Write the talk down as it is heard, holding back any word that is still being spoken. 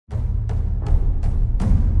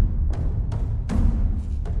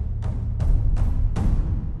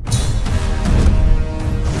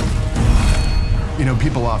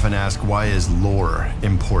People often ask, why is lore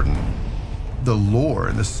important? The lore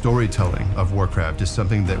and the storytelling of Warcraft is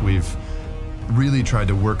something that we've really tried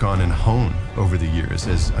to work on and hone over the years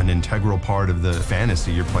as an integral part of the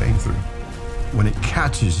fantasy you're playing through. When it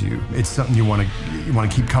catches you, it's something you want to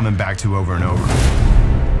keep coming back to over and over.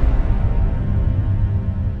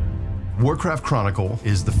 Warcraft Chronicle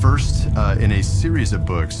is the first in a series of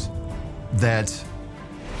books that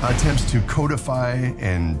attempts to codify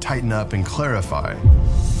and tighten up and clarify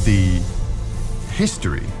the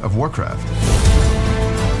history of Warcraft.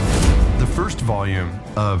 The first volume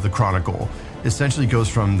of the Chronicle essentially goes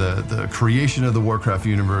from the creation of the Warcraft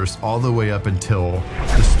universe all the way up until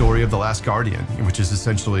the story of the Last Guardian, which is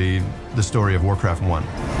essentially the story of Warcraft 1.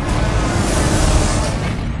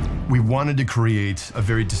 We wanted to create a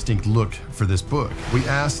very distinct look for this book. We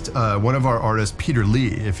asked one of our artists, Peter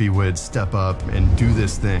Lee, if he would step up and do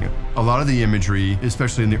this thing. A lot of the imagery,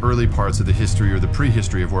 especially in the early parts of the history or the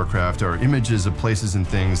prehistory of Warcraft, are images of places and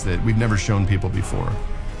things that we've never shown people before.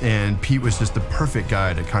 And Pete was just the perfect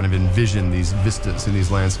guy to kind of envision these vistas and these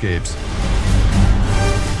landscapes.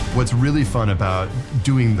 What's really fun about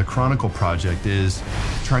doing the Chronicle project is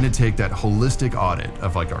trying to take that holistic audit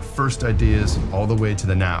of like our first ideas all the way to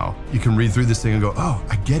the now. You can read through this thing and go, oh,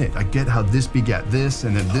 I get it. I get how this begat this,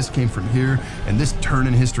 and then this came from here, and this turn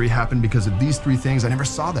in history happened because of these three things. I never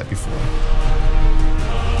saw that before.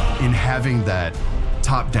 In having that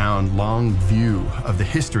top-down, long view of the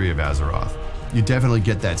history of Azeroth, you definitely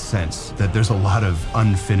get that sense that there's a lot of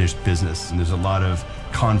unfinished business and there's a lot of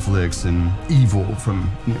conflicts and evil from,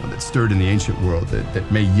 that stirred in the ancient world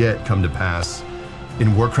that may yet come to pass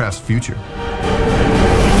in Warcraft's future.